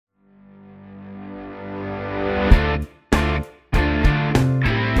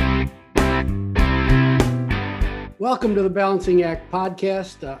Welcome to the Balancing Act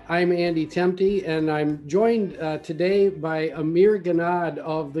podcast. I'm Andy Temte, and I'm joined today by Amir Ghannad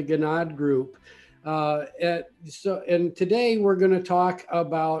of the Ghannad Group. And today we're going to talk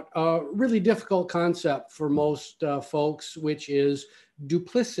about a really difficult concept for most folks, which is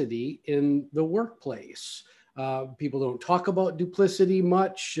duplicity in the workplace. People don't talk about duplicity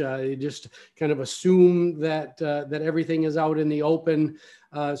much. They just kind of assume that everything is out in the open.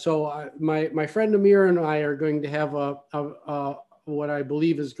 So my friend Amir and I are going to have what I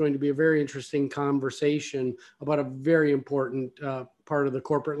believe is going to be a very interesting conversation about a very important part of the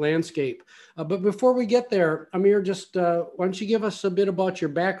corporate landscape. But before we get there, Amir, just why don't you give us a bit about your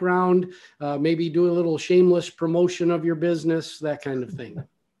background, maybe do a little shameless promotion of your business, that kind of thing.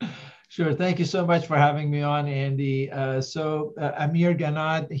 Sure. Thank you so much for having me on, Andy. Amir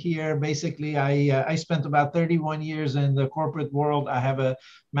Ghannad here. Basically, I spent about 31 years in the corporate world. I have a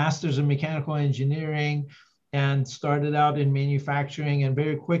master's in mechanical engineering and started out in manufacturing, and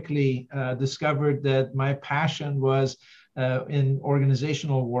very quickly discovered that my passion was in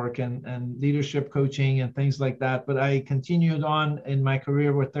organizational work and leadership coaching and things like that. But I continued on in my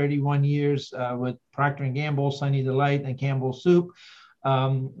career with 31 years with Procter & Gamble, Sunny Delight, and Campbell Soup.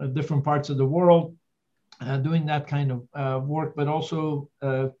 Different parts of the world, doing that kind of work, but also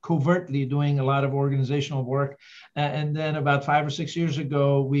covertly doing a lot of organizational work. And then about 5 or 6 years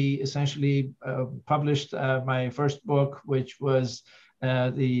ago, we essentially published my first book, which was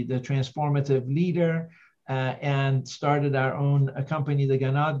the Transformative Leader, and started our own company, the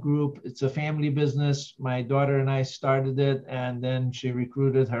Ghannad Group. It's a family business. My daughter and I started it, and then she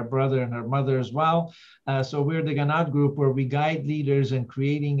recruited her brother and her mother as well. So we're the Ghannad Group, where we guide leaders in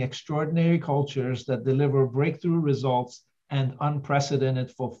creating extraordinary cultures that deliver breakthrough results and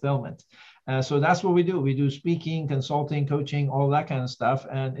unprecedented fulfillment. So that's what we do. We do speaking, consulting, coaching, all that kind of stuff.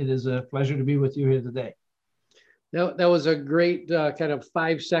 And it is a pleasure to be with you here today. That was a great kind of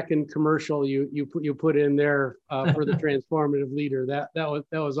 5-second commercial you put in there for the Transformative Leader. That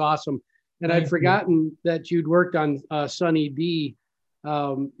was awesome. And I'd forgotten that you'd worked on Sunny D.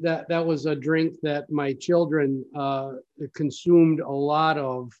 That was a drink that my children consumed a lot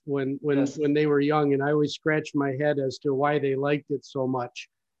of when they were young, and I always scratched my head as to why they liked it so much.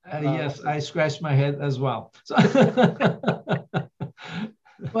 Yes, I scratched my head as well.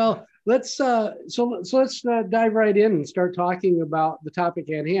 Well, let's dive right in and start talking about the topic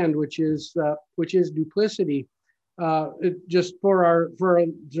at hand, which is duplicity. Just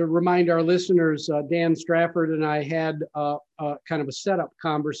to remind our listeners, Dan Strafford and I had kind of a setup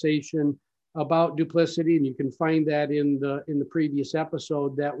conversation about duplicity, and you can find that in the previous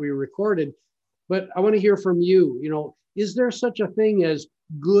episode that we recorded. But I want to hear from you. You know, is there such a thing as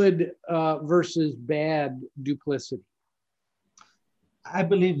good versus bad duplicity? I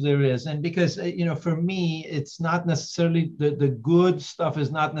believe there is. And because, for me, it's not necessarily the good stuff is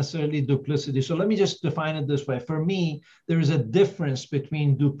not necessarily duplicity. So let me just define it this way. For me, there is a difference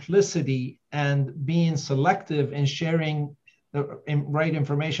between duplicity and being selective and sharing the right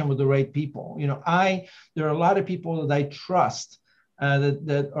information with the right people. There are a lot of people that I trust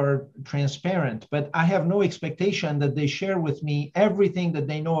that are transparent, but I have no expectation that they share with me everything that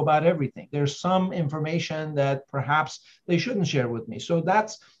they know about everything. There's some information that perhaps they shouldn't share with me. So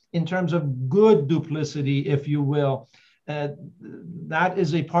that's in terms of good duplicity, if you will. That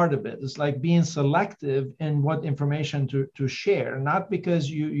is a part of it. It's like being selective in what information to share, not because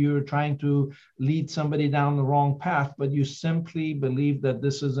you're trying to lead somebody down the wrong path, but you simply believe that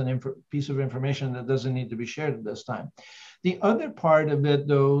this is a piece of information that doesn't need to be shared at this time. The other part of it,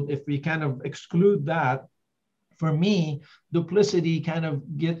 though, if we kind of exclude that, for me, duplicity kind of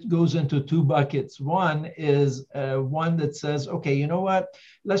goes into two buckets. One is one that says, okay, you know what?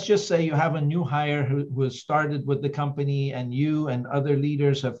 Let's just say you have a new hire who has started with the company, and you and other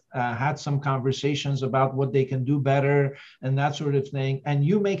leaders have had some conversations about what they can do better and that sort of thing. And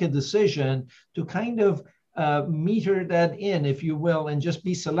you make a decision to kind of meter that in, if you will, and just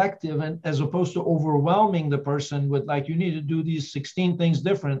be selective, and as opposed to overwhelming the person with like, you need to do these 16 things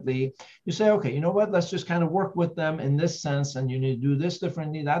differently. You say, okay, you know what, let's just kind of work with them in this sense, and you need to do this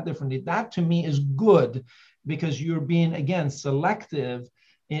differently, that differently. That to me is good, because you're being, again, selective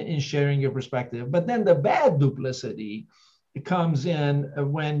in sharing your perspective. But then the bad duplicity comes in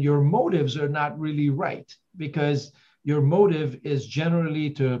when your motives are not really right, because your motive is generally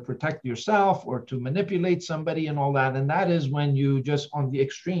to protect yourself or to manipulate somebody and all that. And that is when you just, on the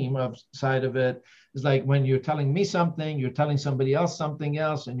extreme side of it, is like when you're telling me something, you're telling somebody else something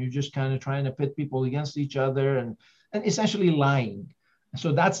else, and you're just kind of trying to pit people against each other and essentially lying.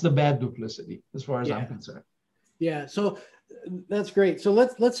 So that's the bad duplicity, as far as I'm concerned. Yeah, so that's great. So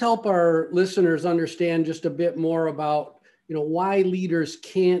let's help our listeners understand just a bit more about, why leaders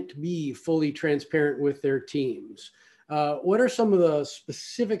can't be fully transparent with their teams. What are some of the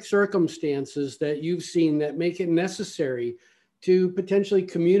specific circumstances that you've seen that make it necessary to potentially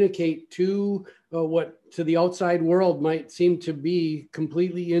communicate to what to the outside world might seem to be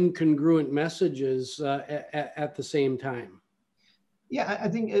completely incongruent messages at the same time? Yeah, I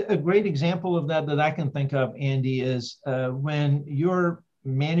think a great example of that I can think of, Andy, is when you're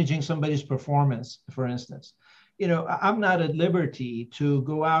managing somebody's performance, for instance. I'm not at liberty to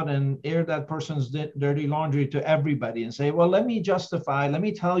go out and air that person's dirty laundry to everybody and say, well, let me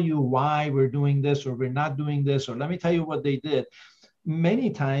tell you why we're doing this or we're not doing this, or let me tell you what they did. Many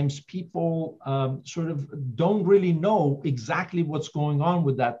times people sort of don't really know exactly what's going on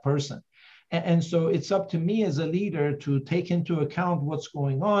with that person. And so it's up to me as a leader to take into account what's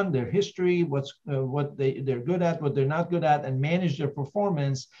going on, their history, what they're good at, what they're not good at, and manage their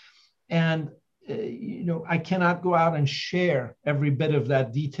performance. And I cannot go out and share every bit of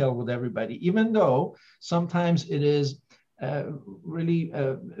that detail with everybody, even though sometimes it is really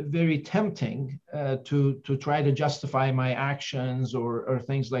very tempting to try to justify my actions or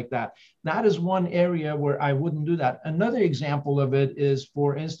things like that. That is one area where I wouldn't do that. Another example of it is,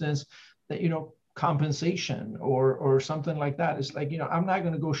 for instance, that compensation or something like that. It's like, I'm not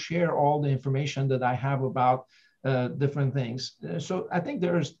going to go share all the information that I have about different things. So I think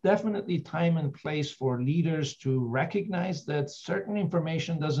there's definitely time and place for leaders to recognize that certain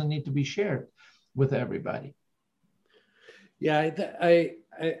information doesn't need to be shared with everybody. Yeah, I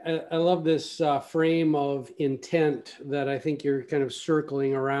love this frame of intent that I think you're kind of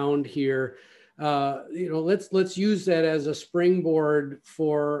circling around here. Let's use that as a springboard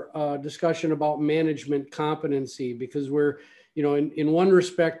for discussion about management competency, because we're, in one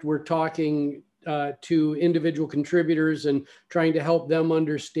respect, we're talking to individual contributors and trying to help them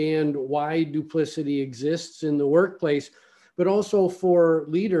understand why duplicity exists in the workplace, but also for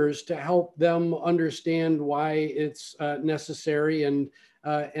leaders to help them understand why it's necessary,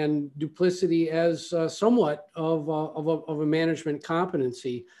 and duplicity as somewhat of a management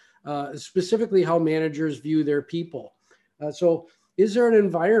competency. Specifically how managers view their people. So is there an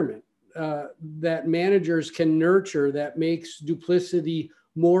environment that managers can nurture that makes duplicity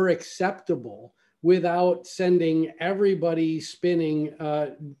more acceptable without sending everybody spinning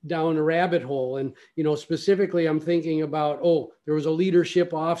down a rabbit hole? And, specifically, I'm thinking about, there was a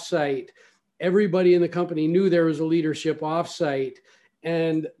leadership offsite. Everybody in the company knew there was a leadership offsite.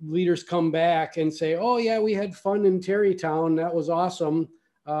 And leaders come back and say, oh, yeah, we had fun in Terrytown. That was awesome.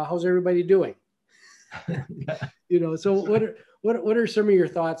 How's everybody doing? Yeah. So what are some of your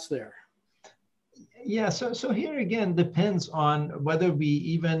thoughts there? Yeah, so here again depends on whether we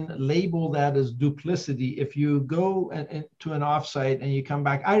even label that as duplicity. If you go to an offsite and you come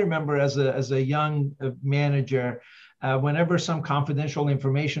back, I remember as a young manager, whenever some confidential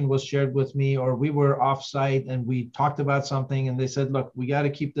information was shared with me, or we were offsite and we talked about something and they said, look, we got to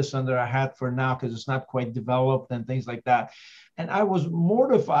keep this under our hat for now because it's not quite developed and things like that. And I was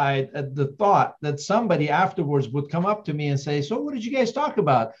mortified at the thought that somebody afterwards would come up to me and say, so what did you guys talk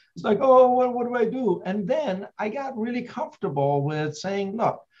about? It's like, oh, what do I do? And then I got really comfortable with saying,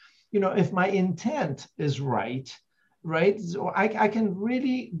 look, if my intent is right, so I can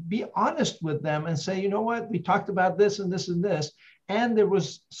really be honest with them and say, you know what, we talked about this and this and this. And there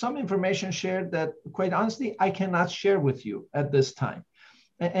was some information shared that, quite honestly, I cannot share with you at this time.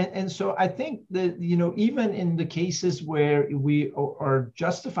 And so I think that, even in the cases where we are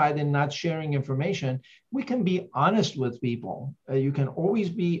justified in not sharing information, we can be honest with people. You can always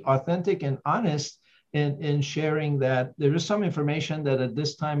be authentic and honest in sharing that there is some information that at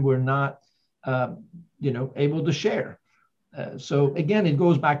this time we're not, able to share. So again, it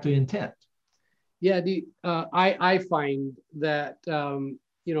goes back to intent. Yeah, I find that going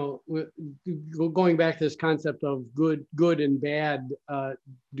back to this concept of good and bad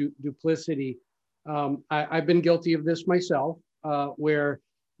duplicity, I've been guilty of this myself, where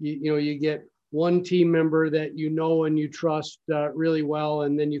you get one team member that and you trust really well,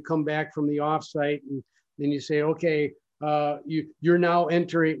 and then you come back from the offsite and then you say, okay, you're now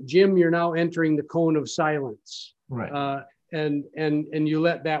entering, Jim, you're now entering the cone of silence. Right. And you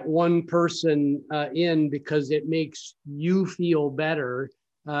let that one person in because it makes you feel better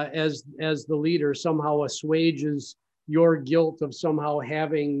as the leader, somehow assuages your guilt of somehow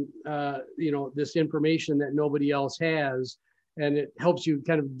having this information that nobody else has, and it helps you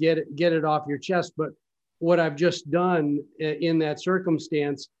kind of get it off your chest. But what I've just done in that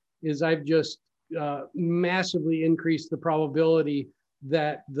circumstance is I've just massively increased the probability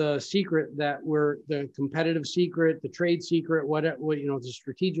that the secret that we're the competitive secret, the trade secret, what the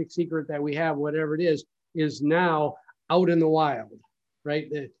strategic secret that we have, whatever it is now out in the wild, right?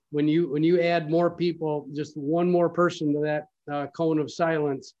 When you add more people, just one more person to that cone of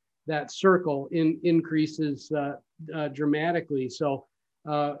silence, that circle increases dramatically. So,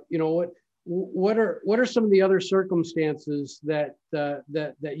 what are some of the other circumstances that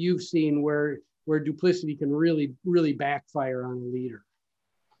you've seen where duplicity can really backfire on a leader?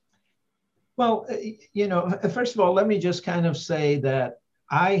 Well, first of all, let me just kind of say that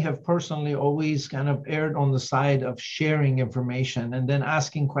I have personally always kind of erred on the side of sharing information and then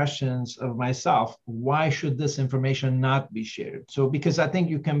asking questions of myself, why should this information not be shared? So, because I think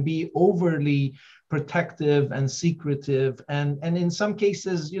you can be overly protective and secretive, and in some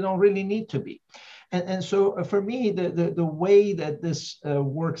cases, you don't really need to be. And so for me, the way that this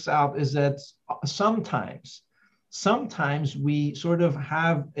works out is that sometimes we sort of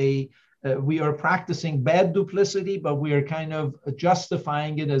have we are practicing bad duplicity, but we are kind of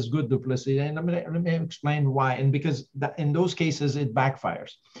justifying it as good duplicity. And let me explain why. And because in those cases, it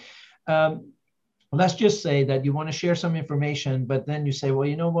backfires. Let's just say that you want to share some information, but then you say, well,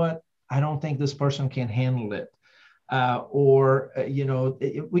 you know what? I don't think this person can handle it.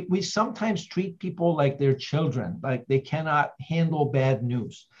 We sometimes treat people like they're children, like they cannot handle bad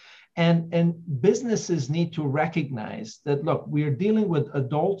news. And businesses need to recognize that, look, we are dealing with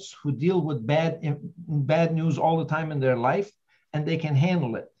adults who deal with bad news all the time in their life, and they can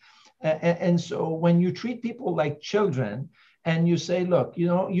handle it. And so when you treat people like children and you say, look,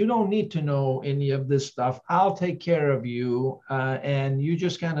 you don't need to know any of this stuff. I'll take care of you. And you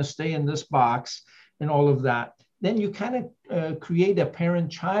just kind of stay in this box and all of that. Then you kind of create a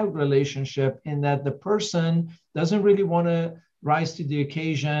parent-child relationship in that the person doesn't really want to rise to the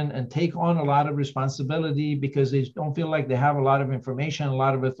occasion and take on a lot of responsibility because they don't feel like they have a lot of information, a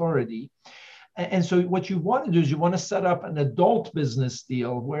lot of authority. And so what you want to do is you want to set up an adult business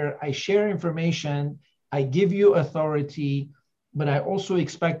deal where I share information, I give you authority, but I also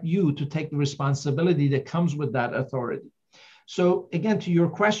expect you to take the responsibility that comes with that authority. So again, to your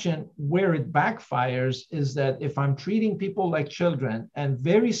question, where it backfires is that if I'm treating people like children and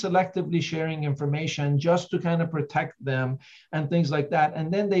very selectively sharing information just to kind of protect them and things like that,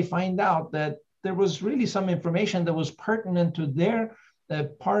 and then they find out that there was really some information that was pertinent to their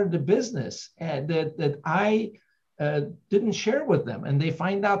part of the business that I didn't share with them, and they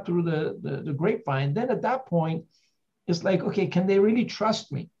find out through the grapevine, then at that point, it's like, okay, can they really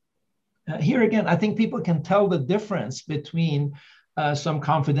trust me? Here again, I think people can tell the difference between some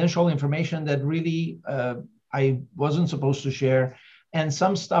confidential information that really I wasn't supposed to share and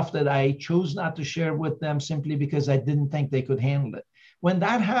some stuff that I chose not to share with them simply because I didn't think they could handle it. When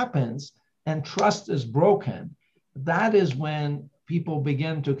that happens and trust is broken, that is when people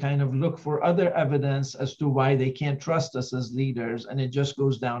begin to kind of look for other evidence as to why they can't trust us as leaders, and it just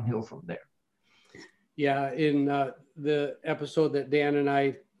goes downhill from there. Yeah, in the episode that Dan and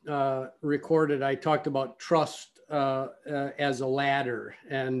I recorded, I talked about trust as a ladder,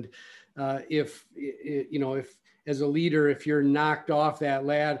 and if as a leader, if you're knocked off that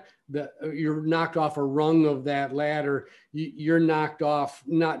ladder, you're knocked off a rung of that ladder, you're knocked off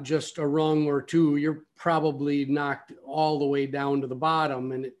not just a rung or two, you're probably knocked all the way down to the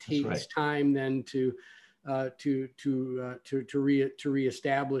bottom, and it takes time then to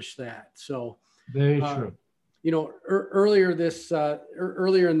reestablish that. So very true. Earlier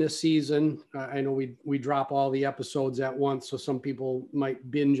in this season, I know we drop all the episodes at once, so some people might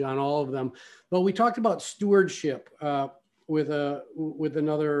binge on all of them. But we talked about stewardship with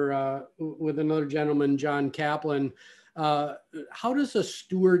another gentleman, John Kaplan. How does a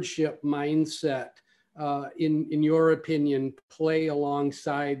stewardship mindset, in your opinion, play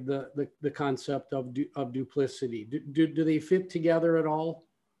alongside the concept of duplicity? Do they fit together at all?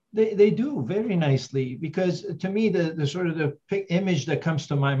 They do very nicely, because to me, the sort of the image that comes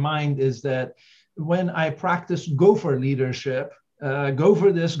to my mind is that when I practice gopher leadership, go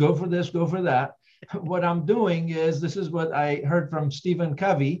for this, go for this, go for that, what I'm doing is, this is what I heard from Stephen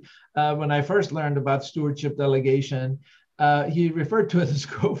Covey when I first learned about stewardship delegation. He referred to it as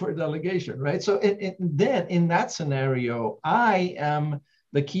gopher delegation, right? So then in that scenario, I am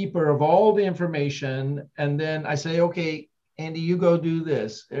the keeper of all the information, and then I say, okay, Andy, you go do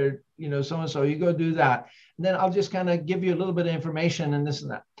this, or, so-and-so, you go do that. And then I'll just kind of give you a little bit of information and this and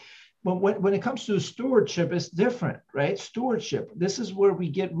that. But when it comes to stewardship, it's different, right? Stewardship, this is where we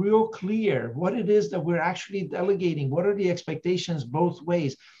get real clear what it is that we're actually delegating. What are the expectations both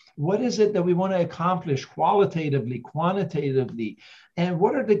ways? What is it that we want to accomplish qualitatively, quantitatively? And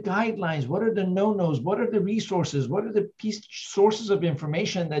what are the guidelines? What are the no-nos? What are the resources? What are the sources of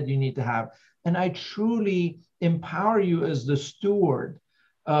information that you need to have? And I truly empower you as the steward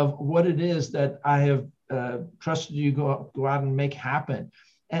of what it is that I have trusted you go out and make happen.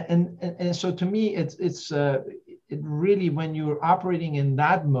 And so to me, it really, when you're operating in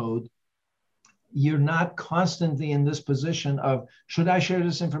that mode, you're not constantly in this position of, should I share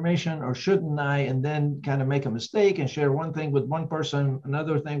this information or shouldn't I? And then kind of make a mistake and share one thing with one person,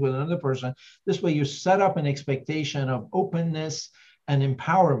 another thing with another person. This way you set up an expectation of openness and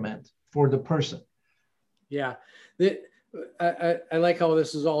empowerment for the person. Yeah. I like how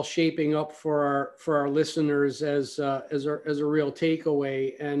this is all shaping up for our listeners as a real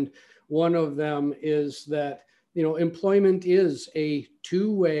takeaway. And one of them is that, employment is a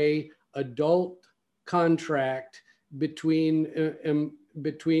two-way adult contract between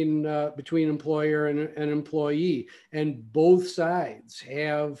employer and employee, and both sides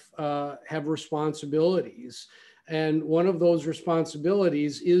have responsibilities. And one of those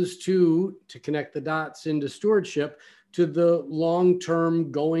responsibilities is to connect the dots into stewardship to the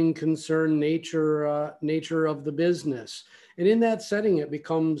long-term going concern nature of the business. And in that setting, it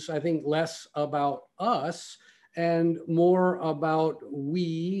becomes, I think, less about us and more about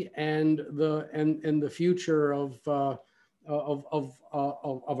we and the future of our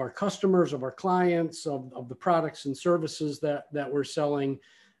customers, of our clients, of the products and services that we're selling,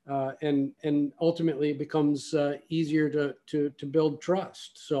 and ultimately it becomes easier to build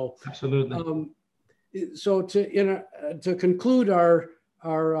trust. So absolutely. So to conclude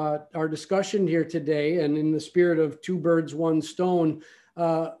our discussion here today, and in the spirit of two birds, one stone,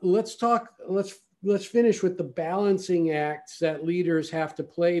 let's finish with the balancing acts that leaders have to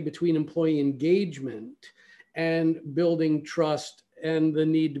play between employee engagement and building trust, and the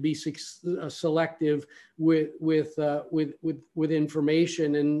need to be selective with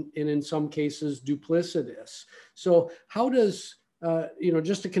information, and in some cases duplicitous. So how does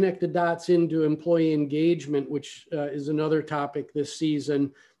just to connect the dots into employee engagement, which is another topic this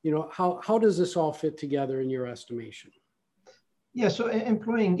season, how does this all fit together in your estimation? Yeah, so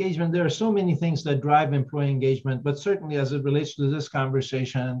employee engagement, there are so many things that drive employee engagement, but certainly as it relates to this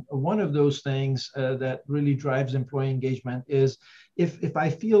conversation, one of those things that really drives employee engagement is if I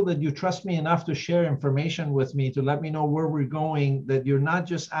feel that you trust me enough to share information with me, to let me know where we're going, that you're not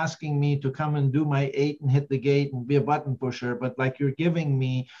just asking me to come and do my 8 and hit the gate and be a button pusher, but like you're giving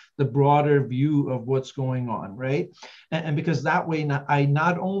me the broader view of what's going on, right? And because that way I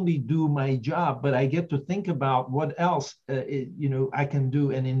not only do my job, but I get to think about what else I can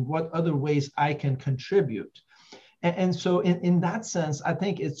do, and in what other ways I can contribute. And so in that sense, I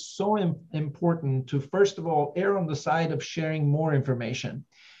think it's so important to, first of all, err on the side of sharing more information.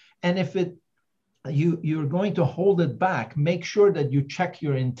 And if you're going to hold it back, make sure that you check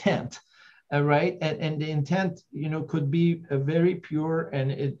your intent. Right, and the intent, could be very pure, and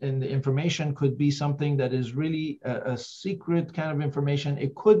the information could be something that is really a secret kind of information.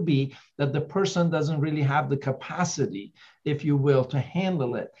 It could be that the person doesn't really have the capacity, if you will, to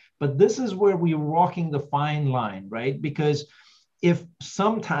handle it. But this is where we're walking the fine line, right? Because if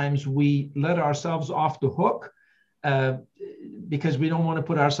sometimes we let ourselves off the hook because we don't want to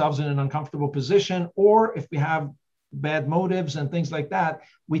put ourselves in an uncomfortable position, or if we have bad motives and things like that,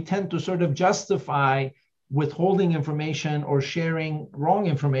 we tend to sort of justify withholding information or sharing wrong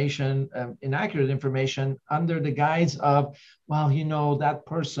information, inaccurate information, under the guise of, well, that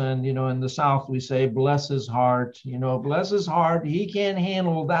person, in the South, we say, bless his heart, bless his heart, he can't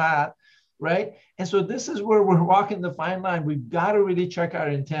handle that, right? And so this is where we're walking the fine line. We've got to really check our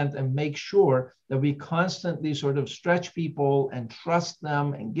intent and make sure that we constantly sort of stretch people and trust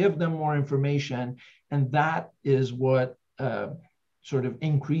them and give them more information. And that is what sort of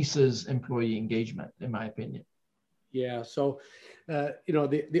increases employee engagement, in my opinion. Yeah. So,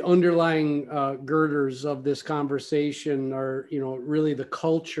 the underlying girders of this conversation are, really the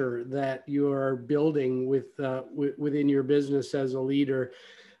culture that you are building within your business as a leader.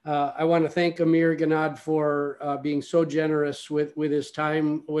 I want to thank Amir Ghannad for being so generous with his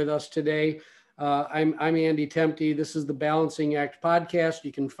time with us today. I'm Andy Temte. This is the Balancing Act podcast.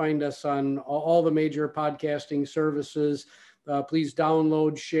 You can find us on all the major podcasting services. Please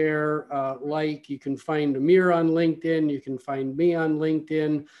download, share, like. You can find Amir on LinkedIn. You can find me on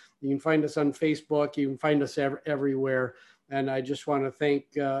LinkedIn. You can find us on Facebook. You can find us everywhere. And I just want to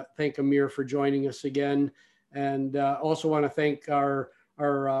thank Amir for joining us again, and also want to thank our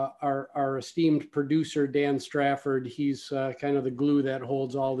esteemed producer, Dan Strafford. He's kind of the glue that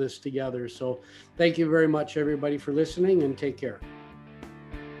holds all this together. So thank you very much, everybody, for listening, and take care.